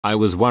I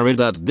was worried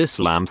that this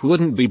lamp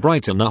wouldn't be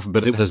bright enough,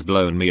 but it has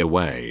blown me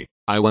away.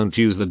 I won't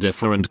use the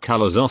different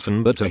colors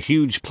often, but a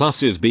huge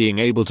plus is being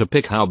able to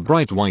pick how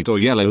bright white or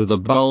yellow the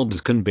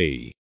bulbs can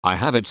be. I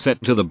have it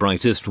set to the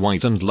brightest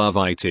white and love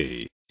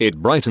it.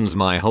 It brightens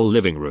my whole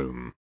living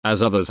room.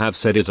 As others have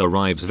said, it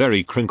arrives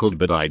very crinkled,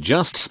 but I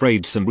just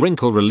sprayed some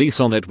wrinkle release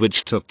on it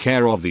which took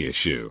care of the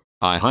issue.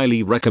 I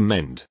highly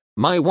recommend.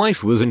 My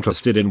wife was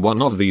interested in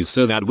one of these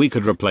so that we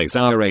could replace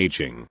our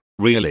aging,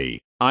 really,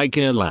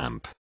 IKEA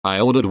lamp. I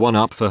ordered one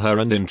up for her,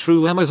 and in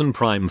true Amazon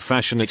Prime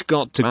fashion it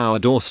got to our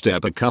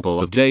doorstep a couple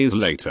of days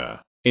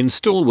later.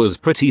 Install was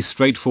pretty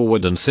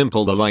straightforward and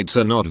simple. The lights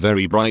are not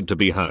very bright to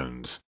be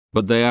hones,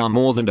 but they are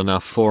more than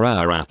enough for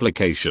our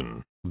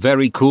application.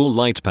 Very cool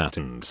light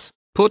patterns.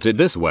 Put it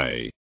this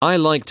way, I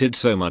liked it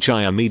so much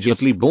I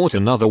immediately bought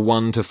another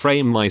one to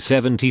frame my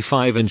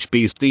 75-inch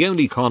beast. The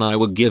only con I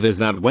would give is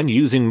that when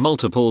using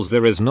multiples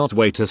there is not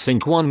way to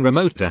sync one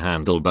remote to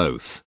handle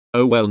both.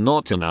 Oh well,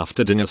 not enough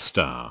to ding a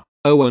star.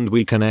 Oh, and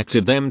we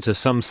connected them to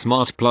some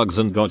smart plugs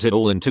and got it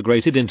all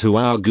integrated into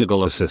our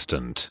Google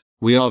Assistant.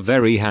 We are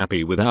very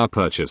happy with our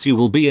purchase. You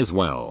will be as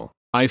well.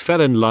 I fell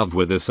in love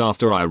with this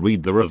after I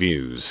read the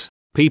reviews.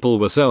 People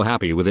were so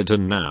happy with it,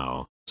 and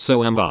now,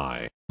 so am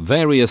I.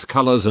 Various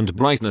colors and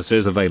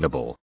brightnesses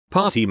available.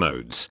 Party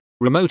modes,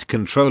 remote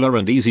controller,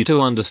 and easy to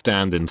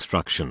understand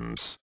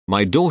instructions.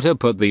 My daughter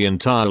put the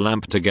entire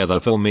lamp together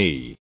for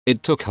me.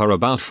 It took her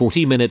about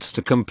 40 minutes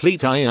to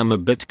complete. I am a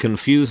bit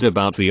confused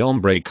about the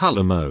ombre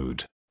color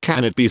mode.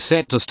 Can it be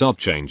set to stop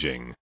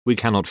changing? We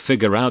cannot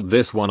figure out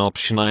this one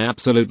option. I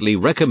absolutely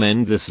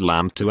recommend this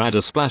lamp to add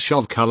a splash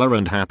of color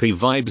and happy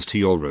vibes to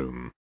your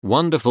room.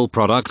 Wonderful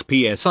product.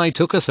 PS I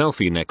took a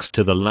selfie next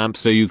to the lamp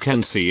so you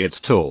can see it's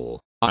tall.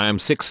 I am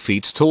 6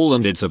 feet tall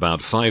and it's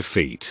about 5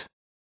 feet.